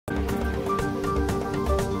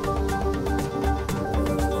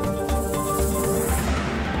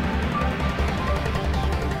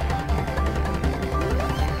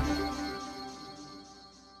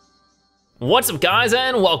What's up guys,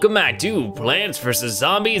 and welcome back to Plants vs.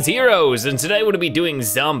 Zombies Heroes, and today we're gonna be doing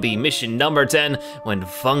zombie mission number 10, when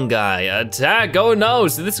fungi attack. Oh no,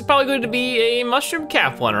 so this is probably going to be a mushroom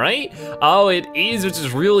cap one, right? Oh, it is, which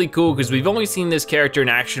is really cool because we've only seen this character in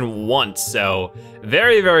action once, so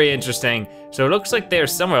very, very interesting. So it looks like they're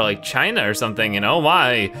somewhere like China or something, and oh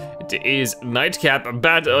my, it is Nightcap,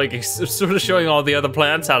 like sort of showing all the other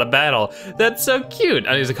plants how to battle. That's so cute,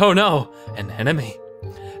 and he's like, oh no, an enemy.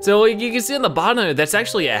 So you can see on the bottom, that's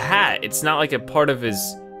actually a hat. It's not like a part of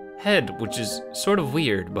his head, which is sort of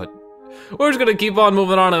weird, but we're just gonna keep on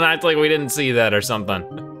moving on and act like we didn't see that or something.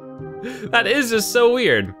 That is just so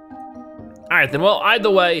weird. All right then, well, either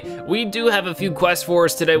way, we do have a few quests for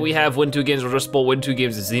us today. We have win 2 games with Rust Bowl, win 2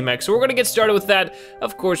 games with Z-Max, so we're gonna get started with that.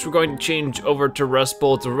 Of course, we're going to change over to Rust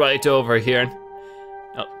Bowl. It's right over here.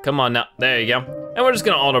 Oh, come on now, there you go. And we're just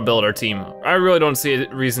gonna auto build our team. I really don't see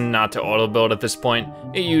a reason not to auto build at this point.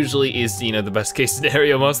 It usually is, you know, the best case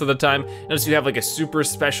scenario most of the time, unless you have like a super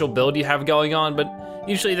special build you have going on, but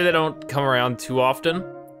usually they don't come around too often.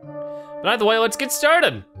 But either way, let's get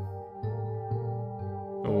started.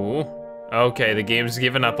 Ooh, okay, the game's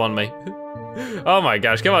giving up on me. Oh my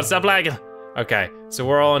gosh, come on, stop lagging. Okay, so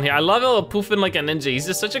we're all in here. I love how poofing like a ninja. He's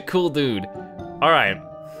just such a cool dude. All right,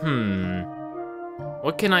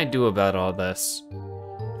 what can I do about all this?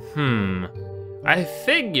 I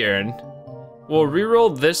figured we'll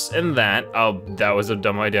reroll this and that. Oh, that was a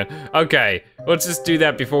dumb idea. Okay, let's just do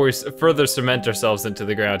that before we further cement ourselves into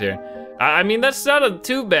the ground here. I mean, that's not a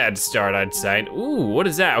too bad start, I'd say. Ooh, what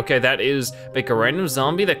is that? Okay, that is make a random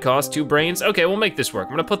zombie that costs 2 brains. Okay, we'll make this work.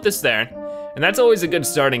 I'm gonna put this there. And that's always a good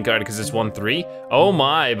starting card because it's 1/3. Oh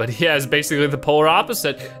my, but he has basically the polar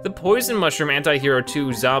opposite. The poison mushroom anti-hero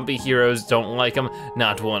 2, zombie heroes don't like him,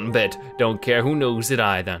 not one bit. Don't care who knows it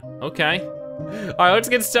either. Okay. All right, let's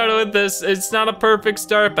get started with this. It's not a perfect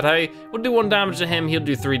start, but hey, we'll do 1 damage to him, he'll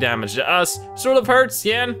do 3 damage to us. Sort of hurts,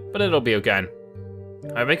 yeah, but it'll be okay.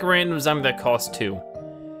 All right, make a random zombie that costs 2.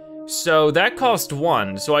 So that cost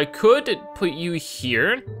 1, so I could put you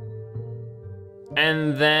here,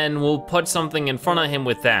 and then we'll put something in front of him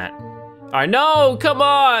with that. All right, no, come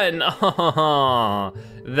on. Oh,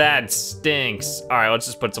 that stinks. All right, let's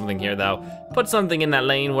just put something here though. Put something in that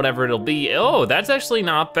lane, whatever it'll be. Oh, that's actually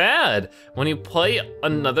not bad. When you play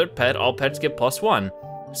another pet, all pets get +1.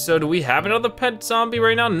 So do we have another pet zombie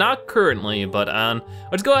right now? Not currently, but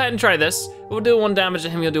let's go ahead and try this. We'll do 1 damage to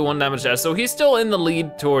him, he'll do 1 damage to us. So he's still in the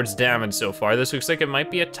lead towards damage so far. This looks like it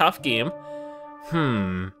might be a tough game.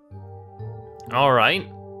 All right.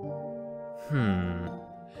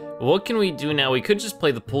 What can we do now? We could just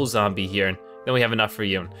play the pool zombie here. Then we have enough for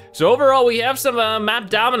you. So overall, we have some map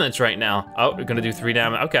dominance right now. Oh, we're gonna do 3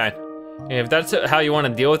 damage, okay. If that's how you wanna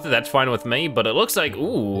deal with it, that's fine with me, but it looks like,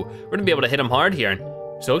 ooh, we're gonna be able to hit him hard here.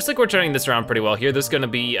 So it looks like we're turning this around pretty well here. This is gonna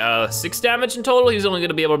be 6 damage in total. He's only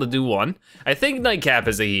gonna be able to do 1. I think Nightcap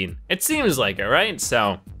is a he. It seems like it, right?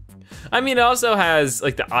 So, I mean, it also has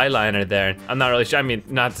like the eyeliner there. I'm not really sure, I mean,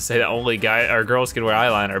 not to say that only guy or girls can wear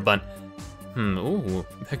eyeliner, but, ooh,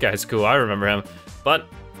 that guy's cool, I remember him. But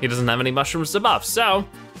he doesn't have any mushrooms to buff, so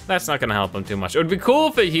that's not gonna help him too much. It would be cool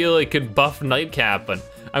if he like could buff Nightcap, but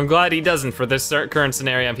I'm glad he doesn't for this current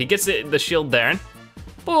scenario. If he gets the shield there,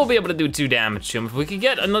 but we'll be able to do 2 damage to him. If we could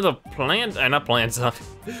get another plant, not plant zombie,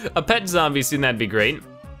 a pet zombie soon, that'd be great.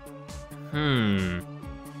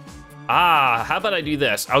 How about I do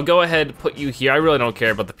this? I'll go ahead and put you here. I really don't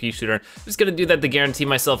care about the pea shooter. I'm just gonna do that to guarantee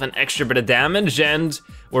myself an extra bit of damage, and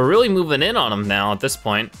we're really moving in on him now at this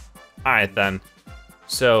point. All right then.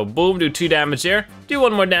 So boom, do 2 damage there. Do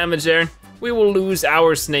 1 more damage there. We will lose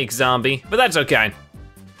our snake zombie, but that's okay.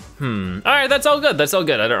 All right, that's all good. That's all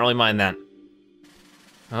good. I don't really mind that.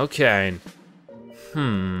 Okay.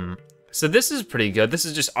 So this is pretty good. This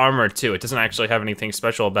is just armor too. It doesn't actually have anything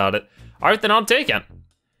special about it. All right, then I'll take it.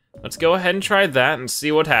 Let's go ahead and try that and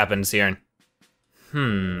see what happens here.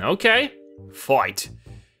 Okay. Fight.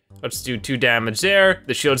 Let's do 2 damage there.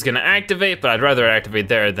 The shield's gonna activate, but I'd rather activate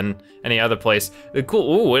there than any other place.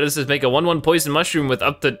 Cool, ooh, what does this make? A 1/1 poison mushroom with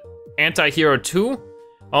up to anti-hero 2?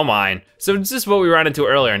 Oh my. So this is what we ran into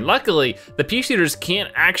earlier, and luckily, the pea shooters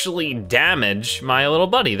can't actually damage my little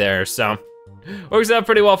buddy there, so works out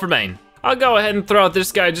pretty well for me. I'll go ahead and throw out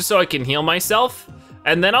this guy just so I can heal myself,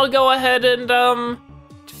 and then I'll go ahead and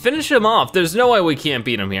finish him off. There's no way we can't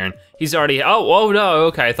beat him here. He's already, oh no,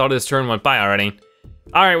 okay, I thought his turn went by already.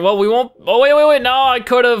 All right, well, we won't, oh wait, no, I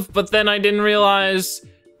could've, but then I didn't realize.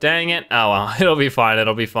 Dang it, oh well, it'll be fine,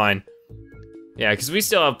 it'll be fine. Yeah, because we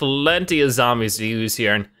still have plenty of zombies to use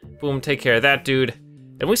here, and boom, take care of that dude.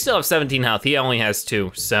 And we still have 17 health, he only has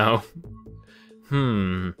 2, so.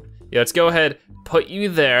 Yeah, let's go ahead, put you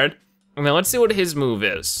there. And then let's see what his move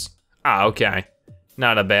is. Ah, okay.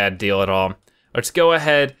 Not a bad deal at all. Let's go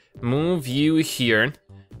ahead, move you here,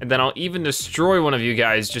 and then I'll even destroy one of you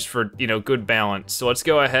guys just for, you know, good balance. So let's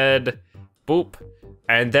go ahead, boop,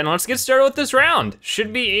 and then let's get started with this round.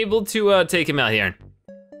 Should be able to take him out here.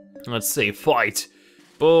 Let's see, fight.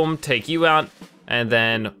 Boom, take you out, and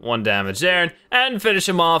then 1 damage there, and finish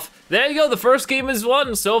him off. There you go, the first game is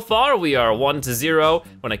won. So far, we are 1-0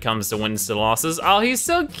 when it comes to wins to losses. Oh, he's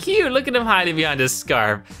so cute. Look at him hiding behind his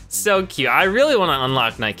scarf. So cute. I really want to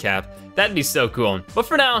unlock Nightcap. That'd be so cool. But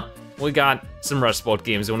for now, we got some Rust Bolt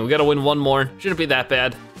games, and we gotta win 1 more. Shouldn't be that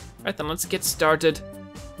bad. All right, then let's get started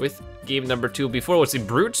with game number 2. Before, let's see,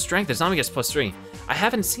 Brute Strength, it's not gets +3. I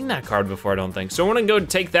haven't seen that card before, I don't think. So we're gonna go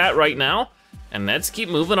take that right now, and let's keep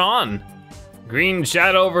moving on. Green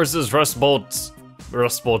Shadow versus Rust Bolt's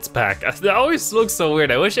pack. That always looks so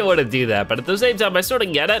weird. I wish I would've do that, but at the same time, I sort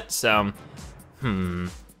of get it, so,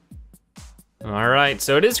 All right,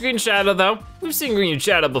 so it is Green Shadow though. We've seen Green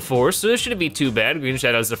Shadow before, so this shouldn't be too bad. Green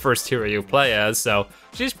Shadow is the first hero you play as, so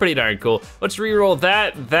she's pretty darn cool. Let's reroll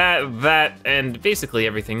that, and basically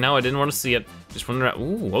everything. No, I didn't want to see it. Just wanted to,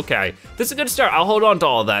 ooh, okay. This is a good start. I'll hold on to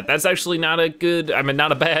all that. That's actually not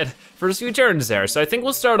a bad first few turns there. So I think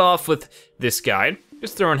we'll start off with this guy.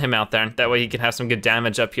 Just throwing him out there. That way he can have some good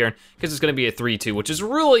damage up here, because it's gonna be a 3-2, which is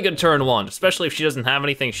really good turn 1, especially if she doesn't have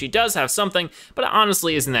anything. She does have something, but it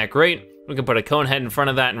honestly isn't that great. We can put a cone head in front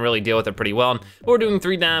of that and really deal with it pretty well. We're doing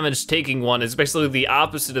 3 damage, taking 1. It's basically the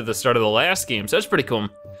opposite of the start of the last game, so that's pretty cool.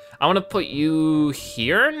 I wanna put you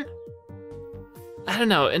here? I don't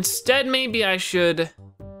know, instead maybe I should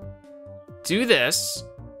do this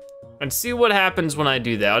and see what happens when I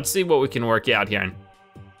do that. Let's see what we can work out here.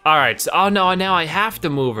 All right, so, oh no, now I have to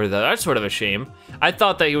move her though. That's sort of a shame. I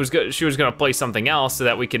thought that she was gonna play something else so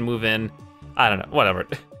that we can move in. I don't know, whatever.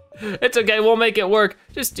 It's okay, we'll make it work.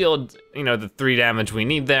 Just deal, you know, the 3 damage we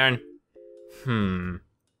need there.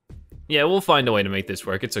 Yeah, we'll find a way to make this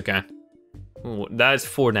work, it's okay. Ooh, that's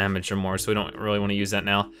 4 damage or more, so we don't really wanna use that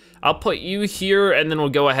now. I'll put you here, and then we'll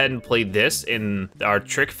go ahead and play this in our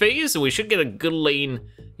trick phase, and we should get a good lane,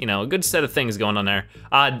 you know, a good set of things going on there.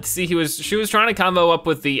 See, she was trying to combo up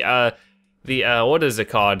with the what is it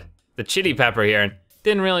called? The chili pepper here.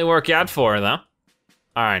 Didn't really work out for her though.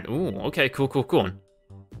 All right, ooh, okay, cool.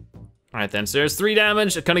 All right then, so there's 3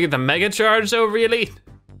 damage. Gonna get the mega charge though, really?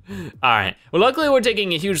 All right, well luckily we're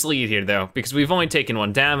taking a huge lead here though, because we've only taken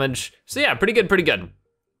 1 damage. So yeah, pretty good.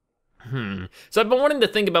 So I've been wanting to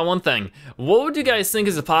think about one thing. What would you guys think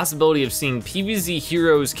is the possibility of seeing PvZ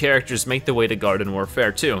heroes characters make their way to Garden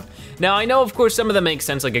Warfare 2? Now I know of course some of them make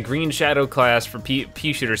sense, like a Green Shadow class for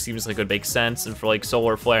P-Shooter seems like it would make sense, and for like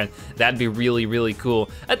Solar Flare, that'd be really cool.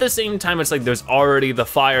 At the same time, it's like there's already the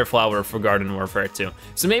Fire Flower for Garden Warfare 2.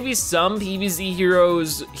 So maybe some PvZ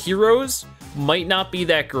heroes might not be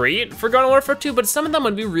that great for Garden Warfare 2, but some of them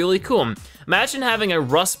would be really cool. Imagine having a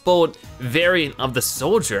Rust Bolt variant of the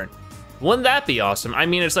Soldier. Wouldn't that be awesome? I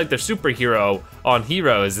mean, it's like the superhero on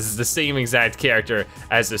Heroes. This is the same exact character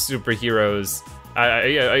as the superheroes,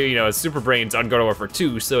 you know, Super Brains on Garden Warfare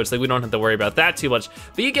 2, so it's like we don't have to worry about that too much,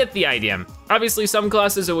 but you get the idea. Obviously, some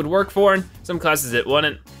classes it would work for, some classes it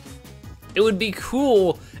wouldn't. It would be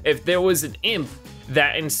cool if there was an imp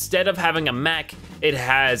that instead of having a mech, it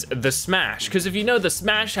has the Smash, because if you know the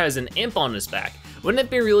Smash has an imp on his back, wouldn't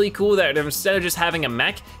it be really cool that instead of just having a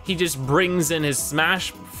mech, he just brings in his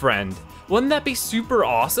Smash friend? Wouldn't that be super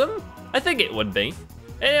awesome? I think it would be.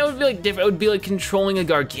 And it would be like different, it would be like controlling a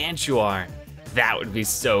Gargantuar. That would be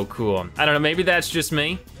so cool. I don't know, maybe that's just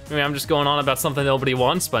me. I mean, I'm just going on about something nobody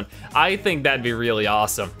wants, but I think that'd be really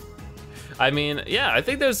awesome. I mean, yeah, I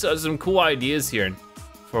think there's some cool ideas here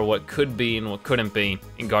for what could be and what couldn't be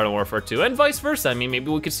in Garden Warfare 2, and vice versa. I mean, maybe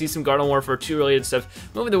we could see some Garden Warfare 2 related stuff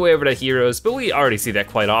moving their way over to Heroes, but we already see that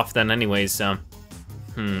quite often anyways, so.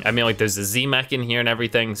 I mean, like there's a Z-Mech in here and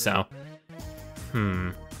everything, so.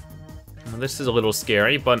 Well, this is a little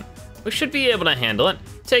scary, but we should be able to handle it.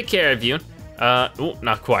 Take care of you. Oh,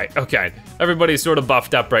 not quite, okay. Everybody's sort of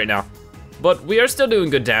buffed up right now. But we are still doing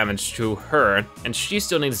good damage to her, and she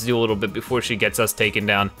still needs to do a little bit before she gets us taken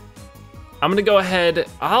down. I'm gonna go ahead,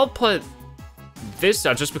 I'll put this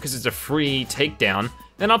out just because it's a free takedown.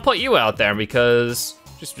 Then I'll put you out there because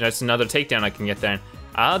just that's another takedown I can get there.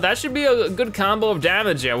 That should be a good combo of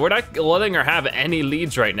damage. Yeah, we're not letting her have any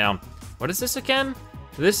leads right now. What is this again?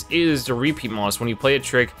 This is the repeat moss. When you play a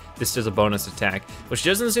trick, this does a bonus attack, which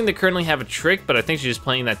doesn't seem to currently have a trick, but I think she's just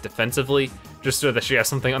playing that defensively, just so that she has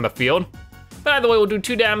something on the field. But either way, we'll do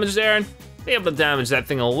 2 damage there, and be able to damage that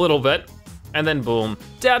thing a little bit, and then boom,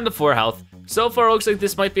 down to 4 health. So far, it looks like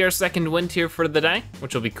this might be our second win tier for the day,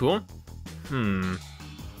 which will be cool.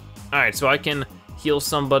 All right, so I can heal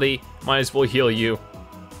somebody. Might as well heal you.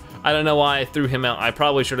 I don't know why I threw him out. I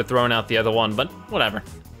probably should have thrown out the other one, but whatever.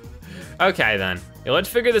 Okay then, let's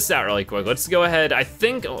figure this out really quick. Let's go ahead. I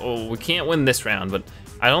think, oh, we can't win this round, but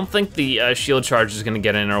I don't think the shield charge is gonna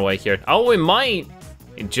get in our way here. Oh, it might.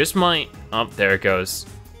 It just might. Oh, there it goes.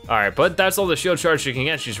 All right, but that's all the shield charge she can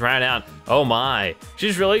get. She's ran out. Oh my,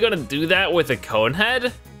 she's really gonna do that with a cone head? I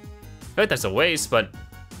feel like that's a waste, but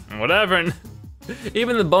whatever.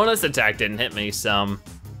 Even the bonus attack didn't hit me, so.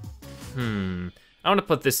 I wanna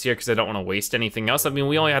put this here because I don't wanna waste anything else. I mean,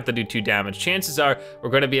 we only have to do 2 damage. Chances are we're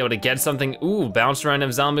gonna be able to get something. Ooh, bounce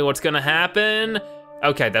random zombie, what's gonna happen?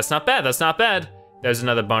 Okay, that's not bad, that's not bad. There's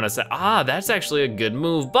another bonus. Ah, that's actually a good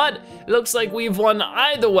move, but it looks like we've won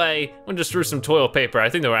either way. We'll just throw some toilet paper. I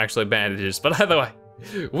think they were actually bandages, but either way,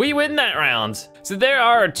 we win that round. So there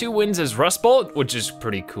are 2 wins as Rust Bolt, which is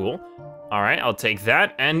pretty cool. All right, I'll take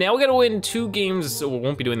that. And now we gotta win 2 games, so we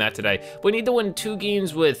won't be doing that today. But we need to win 2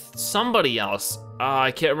 games with somebody else.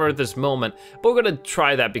 I can't remember at this moment, but we're gonna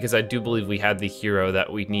try that because I do believe we have the hero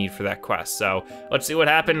that we need for that quest. So let's see what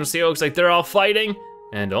happens. See, it looks like they're all fighting,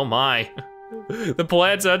 and oh my. The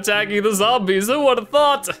plants are attacking the zombies, who would have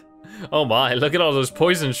thought? Oh my, look at all those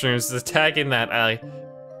poison shrooms attacking that,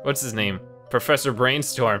 what's his name? Professor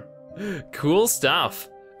Brainstorm. Cool stuff.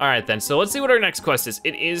 All right then, so let's see what our next quest is.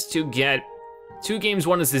 It is to get 2 games,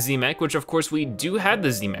 1 is the Z-Mech, which of course we do have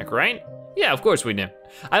the Z-Mech, right? Yeah, of course we do.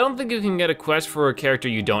 I don't think you can get a quest for a character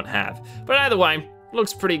you don't have, but either way,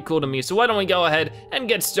 looks pretty cool to me, so why don't we go ahead and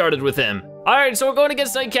get started with him. All right, so we're going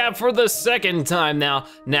against Nightcap for the 2nd time now.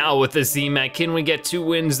 Now with the Z-Mech, can we get 2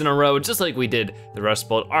 wins in a row, just like we did the Rust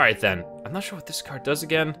Bolt? All right then, I'm not sure what this card does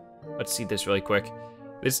again. Let's see this really quick.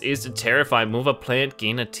 This is to terrify, move a plant,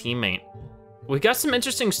 gain a teammate. We got some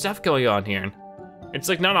interesting stuff going on here. It's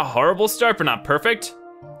like not a horrible start, but not perfect.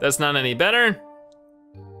 That's not any better.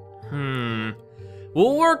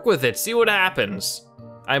 We'll work with it, see what happens.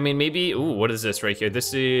 I mean, maybe, ooh, what is this right here?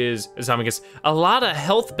 This is, zombie gets a lot of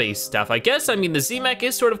health-based stuff. I guess, I mean, the Z-Mech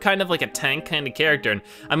is sort of kind of like a tank kind of character. And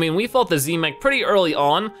I mean, we fought the Z-Mech pretty early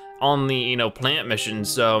on the, you know, plant mission.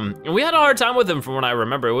 So we had a hard time with him from what I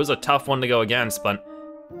remember. It was a tough one to go against, but,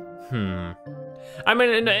 I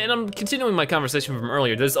mean, and I'm continuing my conversation from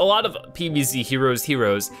earlier. There's a lot of PvZ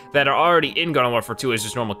heroes that are already in God of War 2 as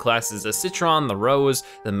just normal classes. The Citron, the Rose,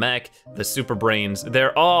 the Mech, the Super Brains,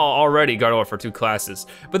 they're all already God of War 2 classes.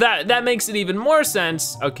 But that makes it even more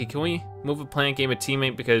sense. Okay, can we move a plant, game a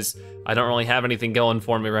teammate? Because I don't really have anything going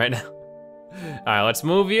for me right now. All right, let's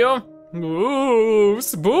move you. Ooh,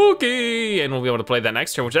 spooky! And we'll be able to play that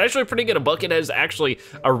next turn, which is actually pretty good. A bucket is actually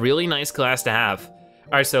a really nice class to have.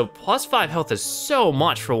 All right, so +5 health is so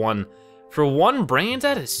much for one brain.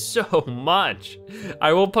 That is so much.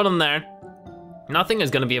 I will put him there. Nothing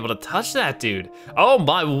is gonna be able to touch that dude. Oh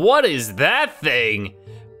my, what is that thing?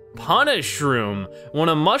 Punish Room. When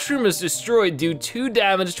a mushroom is destroyed, do 2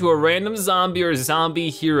 damage to a random zombie or zombie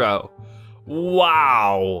hero.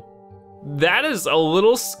 Wow. That is a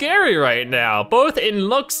little scary right now, both in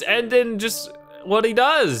looks and in just what he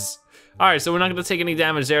does. All right, so we're not gonna take any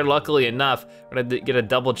damage there, luckily enough. We're gonna get a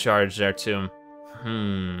double charge there too.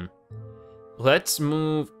 Let's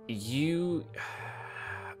move you,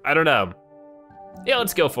 I don't know. Yeah,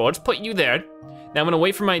 let's go for it, let's put you there. Now I'm gonna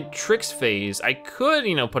wait for my tricks phase. I could,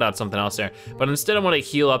 you know, put out something else there, but instead I wanna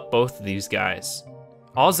heal up both of these guys.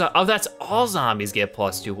 Oh, that's all zombies get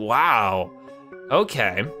 +2, wow.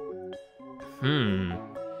 Okay.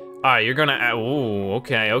 All right, you're gonna, ooh,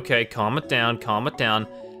 okay, calm it down.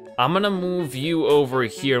 I'm gonna move you over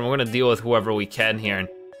here and we're gonna deal with whoever we can here.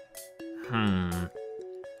 All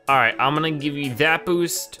right, I'm gonna give you that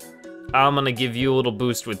boost. I'm gonna give you a little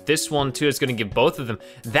boost with this one too. It's gonna give both of them.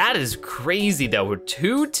 That is crazy though. We're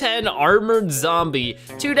 210 armored zombie,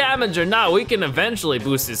 2 damage or not, we can eventually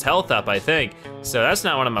boost his health up, I think. So that's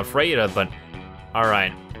not what I'm afraid of, but all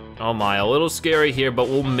right. Oh my, a little scary here, but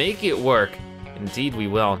we'll make it work. Indeed we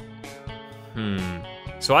will.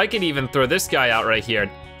 So I could even throw this guy out right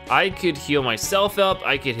here. I could heal myself up,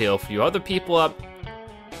 I could heal a few other people up.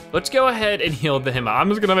 Let's go ahead and heal him up. I'm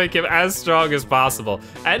just gonna make him as strong as possible.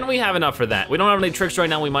 And we have enough for that. We don't have any tricks right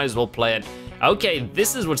now, we might as well play it. Okay,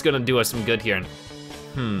 this is what's gonna do us some good here.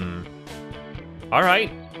 All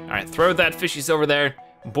right, throw that fishies over there.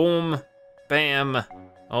 Boom, bam.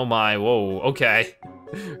 Oh my, whoa, okay.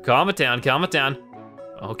 Calm it down.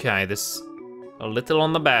 Okay, this a little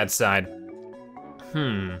on the bad side.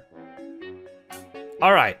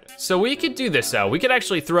 All right, so we could do this though. We could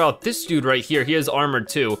actually throw out this dude right here. He is armored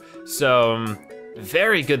too. So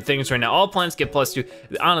very good things right now. All plants get +2.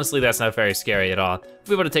 Honestly, that's not very scary at all. If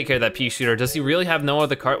we're able to take care of that pea shooter, does he really have no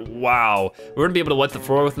other card? Wow, we're gonna be able to wet the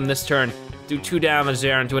floor with him this turn. Do 2 damage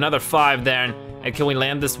there and do another 5 there. And can we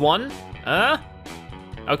land this one?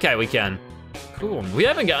 Okay, we can. Cool, we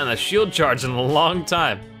haven't gotten a shield charge in a long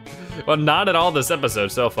time. Well, not at all this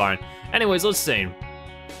episode so far. Anyways, let's see.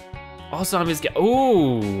 All zombies get,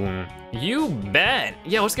 ooh, you bet.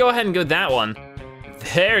 Yeah, let's go ahead and go that one.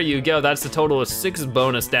 There you go, that's a total of 6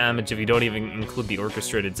 bonus damage if you don't even include the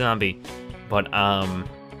orchestrated zombie. But,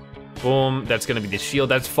 boom, that's gonna be the shield,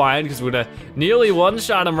 that's fine, because we're gonna nearly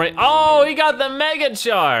one-shot him right. Oh, he got the mega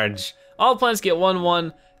charge. All plants get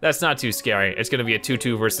 1/1, that's not too scary. It's gonna be a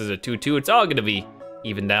 2/2 versus a 2/2, it's all gonna be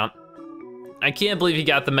evened out. I can't believe he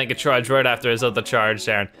got the mega charge right after his other charge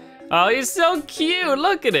there. Oh, he's so cute,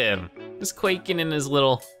 look at him. Just quaking in his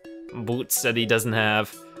little boots that he doesn't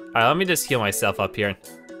have. All right, let me just heal myself up here.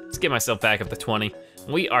 Let's get myself back up to 20.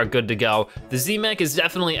 We are good to go. The Z-Mech is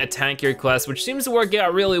definitely a tankier class, which seems to work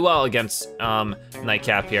out really well against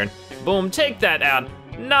Nightcap here. Boom, take that out.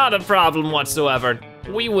 Not a problem whatsoever.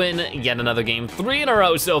 We win yet another game, 3 in a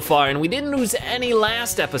row so far, and we didn't lose any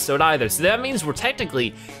last episode either, so that means we're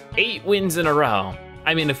technically 8 wins in a row.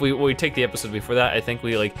 I mean, if we take the episode before that, I think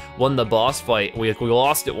we like won the boss fight. We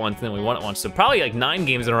lost it once, and then we won it once. So probably like 9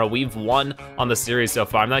 games in a row we've won on the series so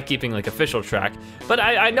far. I'm not keeping like official track, but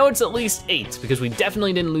I know it's at least 8 because we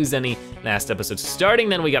definitely didn't lose any last episode. Starting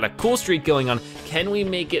then, we got a cool streak going on. Can we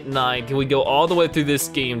make it 9? Can we go all the way through this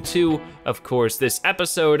game too? Of course, this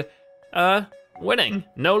episode, winning.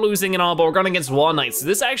 No losing at all, but we're going against Wal-Knight. So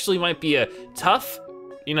this actually might be a tough,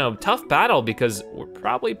 tough battle because we're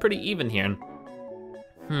probably pretty even here.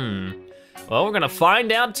 Well, we're gonna find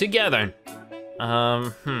out together.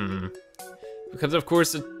 Because of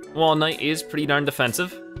course, Wal-Knight is pretty darn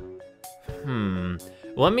defensive.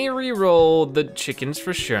 Let me re-roll the chickens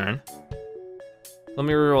for sure. Let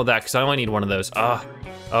me re-roll that, because I only need one of those. Oh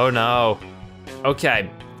no. Okay,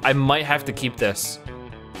 I might have to keep this.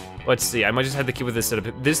 Let's see, I might just have to keep with this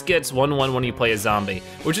setup. This gets 1/1 when you play a zombie,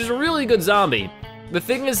 which is a really good zombie. The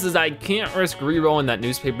thing is I can't risk re-rolling that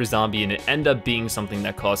newspaper zombie and it end up being something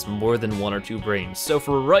that costs more than 1 or 2 brains. So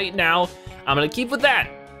for right now, I'm gonna keep with that.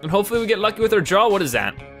 And hopefully we get lucky with our draw. What is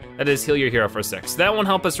that? That is heal your hero for 6. That won't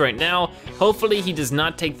help us right now. Hopefully he does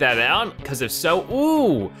not take that out, because if so,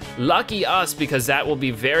 ooh, lucky us, because that will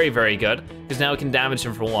be very, very good, because now we can damage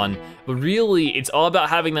him for 1. But really, it's all about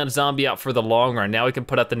having that zombie out for the long run. Now we can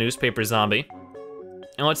put out the newspaper zombie.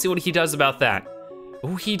 And let's see what he does about that.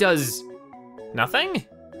 Ooh, he does nothing?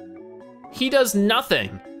 He does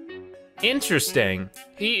nothing. Interesting.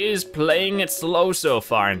 He is playing it slow so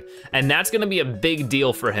far, and that's gonna be a big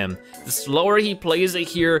deal for him. The slower he plays it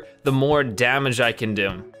here, the more damage I can do.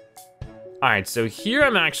 All right, so here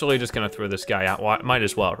I'm actually just gonna throw this guy out. Well, might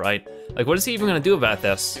as well, right? Like, what is he even gonna do about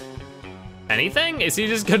this? Anything? Is he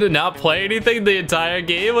just gonna not play anything the entire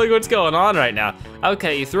game? Like, what's going on right now?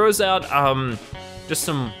 Okay, he throws out just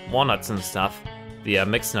some walnuts and stuff. The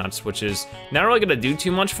mixed nuts, which is not really gonna do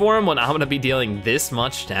too much for him when I'm gonna be dealing this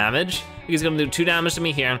much damage. He's gonna do 2 damage to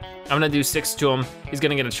me here. I'm gonna do 6 to him. He's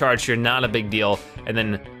gonna get a charge here, not a big deal. And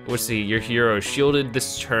then, let's see, your hero shielded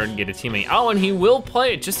this turn, get a teammate. Oh, and he will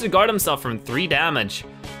play it just to guard himself from 3 damage.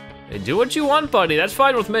 Do what you want, buddy, that's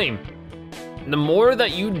fine with me. The more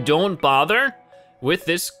that you don't bother with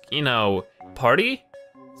this, party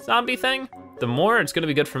zombie thing, the more it's gonna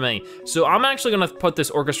be good for me. So I'm actually gonna put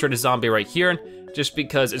this orchestrated zombie right here, just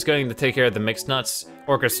because it's going to take care of the mixed nuts.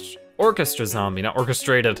 Orchestra zombie, not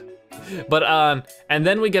orchestrated. But, and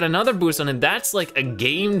then we get another boost on him. That's like a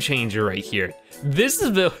game changer right here. This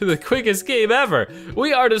is the quickest game ever.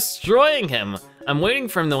 We are destroying him. I'm waiting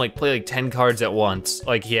for him to like play like 10 cards at once.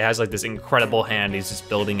 Like he has like this incredible hand he's just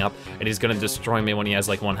building up, and he's gonna destroy me when he has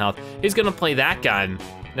like 1 health. He's gonna play that guy.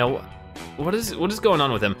 Now, what is going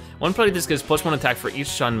on with him? One play this gives +1 attack for each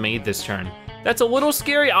shot made this turn. That's a little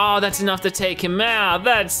scary. Oh, that's enough to take him out.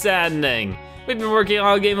 That's saddening. We've been working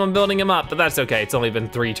all game on building him up, but that's okay. It's only been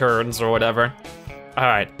 3 turns or whatever. All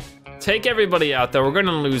right, take everybody out though. We're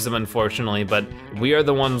gonna lose him unfortunately, but we are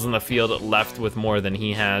the ones on the field left with more than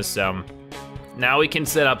he has, so now we can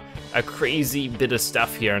set up a crazy bit of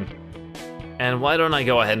stuff here. And why don't I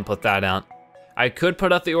go ahead and put that out? I could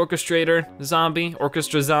put out the orchestra zombie,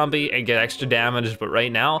 and get extra damage, but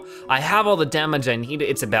right now, I have all the damage I need.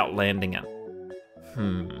 It's about landing him.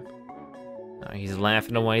 Oh, he's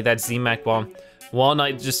laughing away, that Z-Mech ball.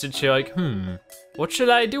 Wal-Knight just sits here like, what should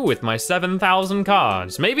I do with my 7,000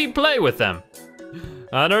 cards? Maybe play with them.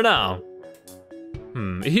 I don't know.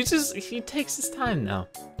 He takes his time now.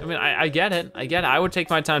 I mean, I get it, I would take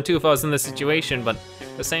my time too if I was in this situation, but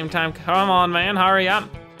At the same time, come on, man, hurry up.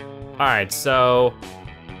 All right, so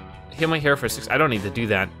heal my hero for 6. I don't need to do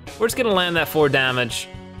that. We're just gonna land that 4 damage.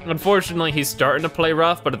 Unfortunately, he's starting to play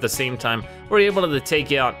rough, but at the same time, we're able to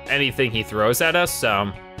take out anything he throws at us,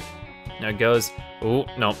 so there it goes. Oh,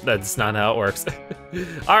 no, that's not how it works.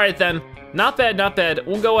 All right then, not bad, not bad.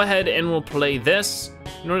 We'll go ahead and we'll play this,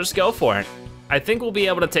 and we'll just go for it. I think we'll be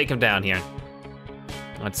able to take him down here.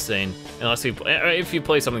 Let's see, unless if you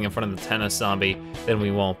play something in front of the tennis zombie, then we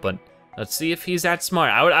won't, but let's see if he's that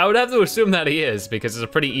smart. I would have to assume that he is, because it's a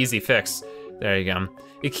pretty easy fix. There you go.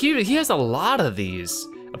 He has a lot of these.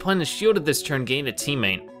 Applying the shield at this turn, gain a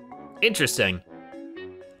teammate. Interesting.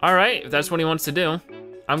 All right, if that's what he wants to do,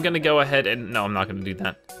 I'm gonna go ahead and, no, I'm not gonna do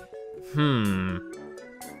that. All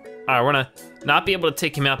right, we're gonna not be able to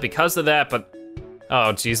take him out because of that, but,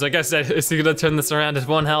 oh geez, like I said, is he gonna turn this around at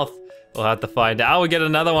 1 health? We'll have to find out. We'll get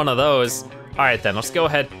another one of those. All right then, let's go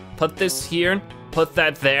ahead, put this here, put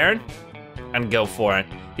that there, and go for it.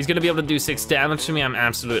 He's gonna be able to do 6 damage to me. I'm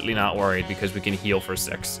absolutely not worried because we can heal for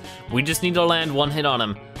 6. We just need to land 1 hit on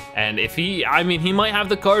him. And if he might have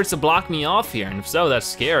the cards to block me off here, and if so, that's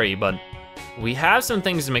scary, but we have some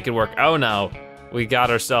things to make it work. Oh no, we got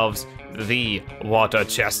ourselves the water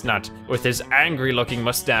chestnut with his angry looking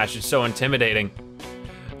mustache. It's so intimidating.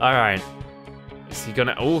 All right, is he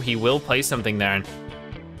gonna, oh, he will play something there.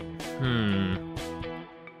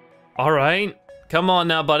 All right, come on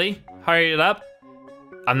now, buddy, hurry it up.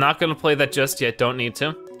 I'm not gonna play that just yet, don't need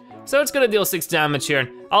to. So it's gonna deal 6 damage here.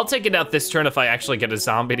 I'll take it out this turn if I actually get a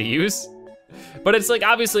zombie to use. But it's like,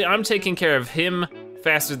 obviously I'm taking care of him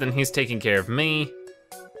faster than he's taking care of me.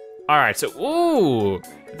 All right, so, ooh,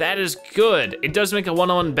 that is good. It does make a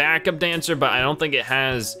 1-on-1 backup dancer, but I don't think it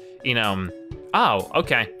has, you know, oh,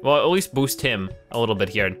 okay. Well, at least boost him a little bit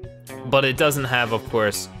here. But it doesn't have, of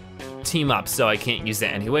course, team up, so I can't use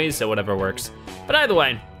that anyways, so whatever works. But either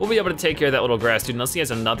way, we'll be able to take care of that little grass dude unless he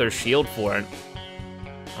has another shield for it.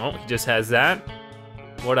 Oh, he just has that.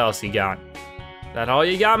 What else he got? That all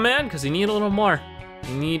you got, man? Because you need a little more.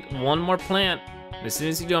 You need 1 more plant. And as soon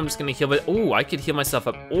as you do, I'm just gonna heal it. Oh, I could heal myself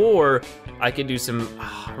up, or I could do some,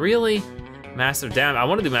 really? Massive damage. I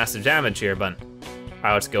wanna do massive damage here, but all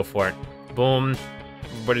right, let's go for it. Boom.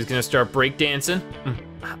 Everybody's gonna start breakdancing.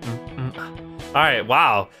 All right,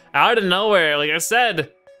 wow. Out of nowhere, like I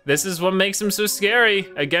said, this is what makes him so scary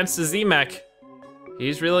against the Z-Mech.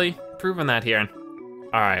 He's really proven that here.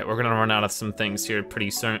 All right, we're gonna run out of some things here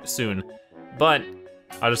pretty soon, but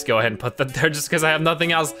I'll just go ahead and put that there just because I have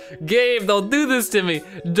nothing else. Gabe, don't do this to me.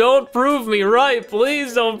 Don't prove me right,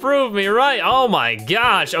 please don't prove me right. Oh my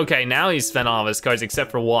gosh, okay, now he's spent all of his cards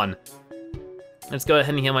except for 1. Let's go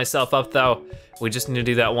ahead and heal myself up though. We just need to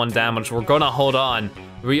do that 1 damage. We're gonna hold on.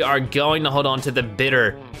 We are going to hold on to the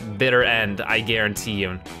bitter end, I guarantee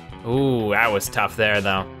you. Ooh, that was tough there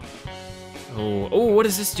though. Ooh, what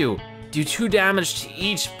does this do? Do 2 damage to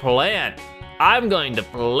each plant. I'm going to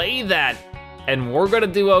play that, and we're gonna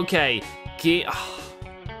do okay.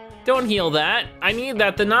 Don't heal that. I need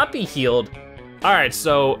that to not be healed. All right,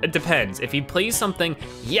 so it depends. If he plays something,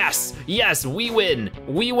 yes, we win.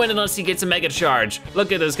 We win unless he gets a mega charge.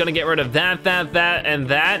 Look at this, gonna get rid of that, and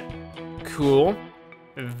that. Cool,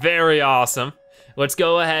 very awesome. Let's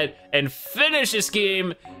go ahead and finish this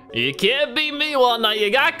game. You can't beat me, Wal-Knight.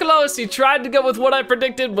 You got close. You tried to go with what I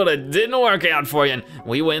predicted, but it didn't work out for you.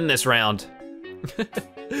 We win this round.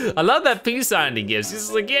 I love that peace sign he gives.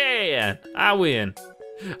 He's like, yeah, I win.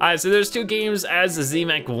 All right, so there's 2 games as the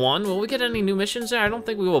Z-Mech won. Will we get any new missions there? I don't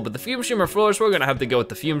think we will, but the Fume Shroom or Flourish, we're gonna have to go with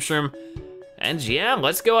the Fume Shroom. And yeah,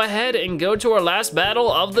 let's go ahead and go to our last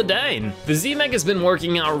battle of the day. The Z-Mech has been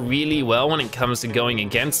working out really well when it comes to going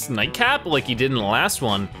against Nightcap like he did in the last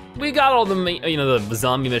one. We got all the, the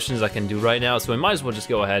zombie missions I can do right now, so we might as well just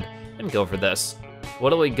go ahead and go for this.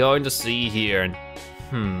 What are we going to see here?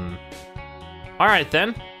 All right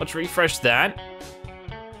then, let's refresh that.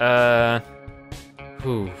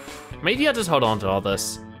 Maybe I'll just hold on to all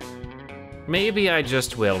this. Maybe I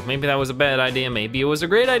just will. Maybe that was a bad idea, maybe it was a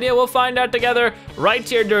great idea. We'll find out together right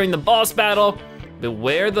here during the boss battle.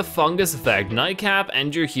 Beware the fungus effect. Nightcap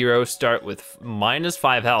and your hero start with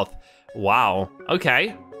 -5 health. Wow,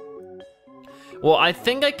 okay. Well, I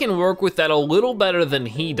think I can work with that a little better than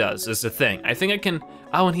he does, is the thing. I think I can,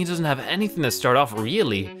 oh, and he doesn't have anything to start off,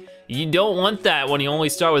 really. You don't want that when you only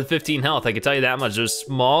start with 15 health, I can tell you that much. Those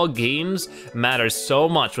small gains matter so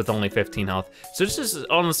much with only 15 health. So it's just,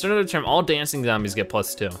 on the standard term, all dancing zombies get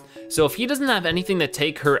 +2. So if he doesn't have anything to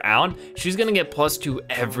take her out, she's gonna get +2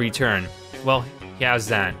 every turn. Well, he has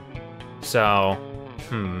that. So,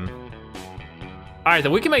 All right,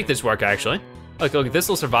 then we can make this work, actually. Look,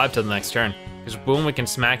 this'll survive till the next turn. Because boom, we can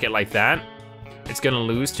smack it like that. it's gonna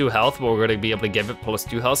lose 2 health, but we're gonna be able to give it plus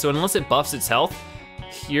 2 health. So unless it buffs its health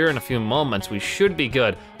here in a few moments, we should be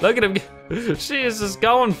good. Look at him, she is just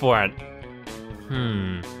going for it.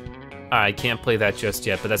 I can't play that just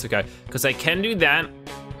yet, but that's okay. Because I can do that.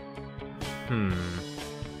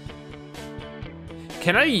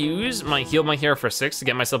 Can I use my heal my hero for 6 to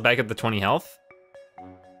get myself back at the 20 health?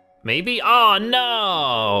 Maybe? Oh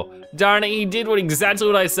no! Darn it, he did exactly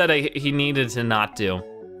what I said he needed to not do. All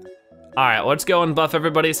right, let's go and buff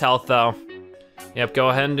everybody's health though. Yep, go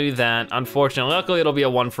ahead and do that. Unfortunately, luckily it'll be a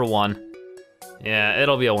 1-for-1. Yeah,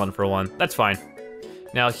 it'll be a 1-for-1, that's fine.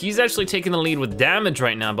 Now he's actually taking the lead with damage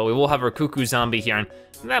right now, but we will have our cuckoo zombie here, and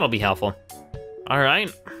that'll be helpful. All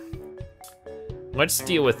right. Let's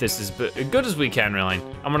deal with this as good as we can, really.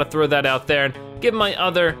 I'm gonna throw that out there and give my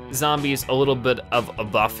other zombies a little bit of a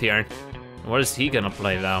buff here. What is he gonna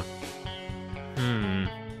play though?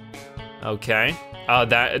 Okay. Oh,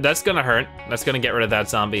 that's gonna hurt. That's gonna get rid of that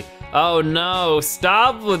zombie. Oh no,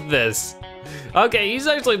 stop with this. Okay, he's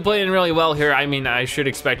actually playing really well here. I mean, I should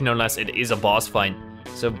expect no less. It is a boss fight.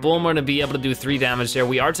 So boom, we're gonna be able to do 3 damage there.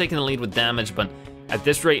 We are taking the lead with damage, but at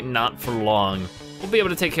this rate, not for long. We'll be able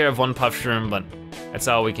to take care of 1 puff shroom, but that's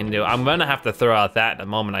all we can do. I'm gonna have to throw out that in a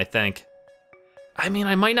moment, I think. I mean,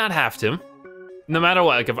 I might not have to. No matter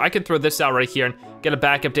what, like if I could throw this out right here and get a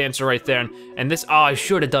backup dancer right there, and this, oh, I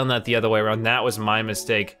should have done that the other way around. That was my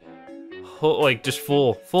mistake. Like, just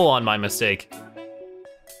full on my mistake.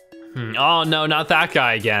 Oh no, not that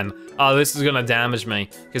guy again. Oh, this is gonna damage me,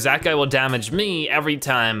 because that guy will damage me every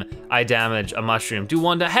time I damage a mushroom. Do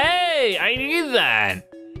 1 to, hey, I need that.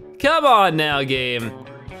 Come on now, game.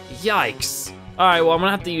 Yikes. All right, well, I'm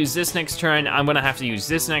gonna have to use this next turn. I'm gonna have to use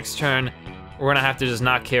this next turn. We're gonna have to just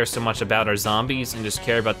not care so much about our zombies and just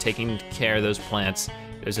care about taking care of those plants.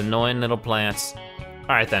 Those annoying little plants.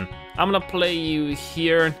 All right then, I'm gonna play you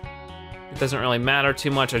here. It doesn't really matter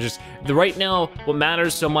too much. Right now, what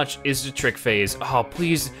matters so much is the trick phase. Oh,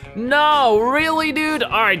 please, no, really, dude?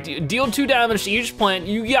 All right, deal 2 damage to each plant.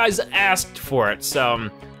 You guys asked for it, so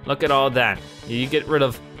look at all that. You get rid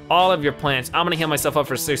of all of your plants. I'm gonna heal myself up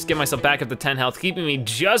for 6, get myself back up to 10 health, keeping me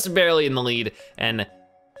just barely in the lead, and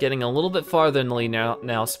getting a little bit farther in the lead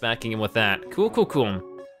now smacking him with that. Cool.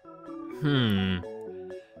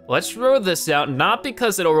 Let's throw this out, not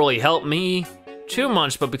because it'll really help me too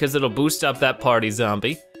much, but because it'll boost up that party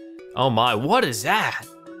zombie. Oh my, what is that?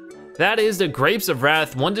 That is the Grapes of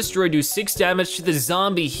Wrath. 1 destroy, do 6 damage to the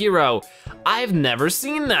zombie hero. I've never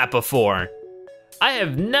seen that before.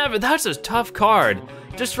 That's a tough card.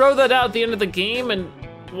 Just throw that out at the end of the game and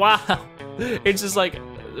wow. It's just like,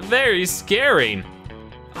 very scary.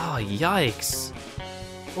 Oh, yikes.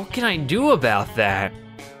 What can I do about that?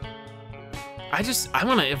 I'm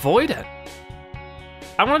gonna avoid it.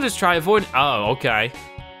 I'm gonna just try avoid, oh, okay.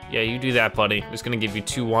 Yeah, you do that, buddy. Just gonna give you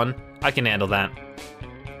 2-1. I can handle that.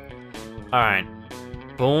 All right,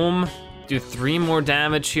 boom. Do 3 more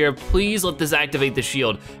damage here. Please let this activate the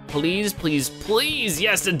shield. Please,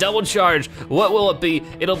 yes, a double charge. What will it be?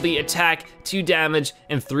 It'll be attack, 2 damage,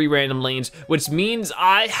 and 3 random lanes, which means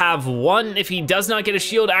I have 1 if he does not get a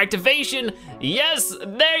shield activation. Yes,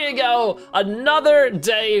 there you go. Another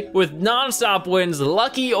day with non-stop wins,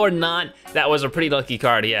 lucky or not. That was a pretty lucky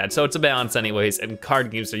card, yeah, so it's a balance anyways, and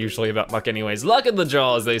card games are usually about luck anyways. Luck of the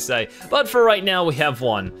draw, as they say. But for right now, we have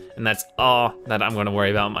 1, and that's all that I'm gonna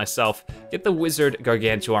worry about myself. Get the Wizard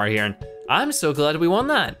Gargantuar here, and I'm so glad we won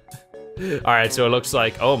that. All right, so it looks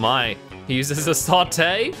like, oh my, he uses a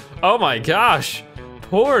saute? Oh my gosh,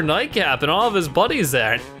 poor Nightcap and all of his buddies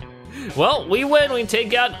there. Well, we win, we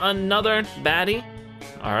take out another baddie.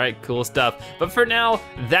 All right, cool stuff. But for now,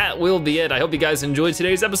 that will be it. I hope you guys enjoyed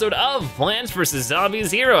today's episode of Plants vs.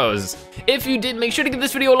 Zombies Heroes. If you did, make sure to give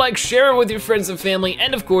this video a like, share it with your friends and family,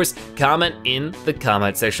 and of course, comment in the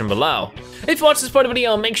comment section below. If you watched this part of the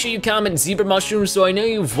video, make sure you comment zebra mushrooms so I know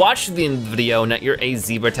you've watched the end of the video and that you're a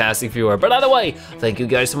Zebratastic viewer. But either way, thank you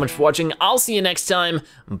guys so much for watching. I'll see you next time.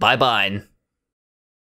 Bye-bye.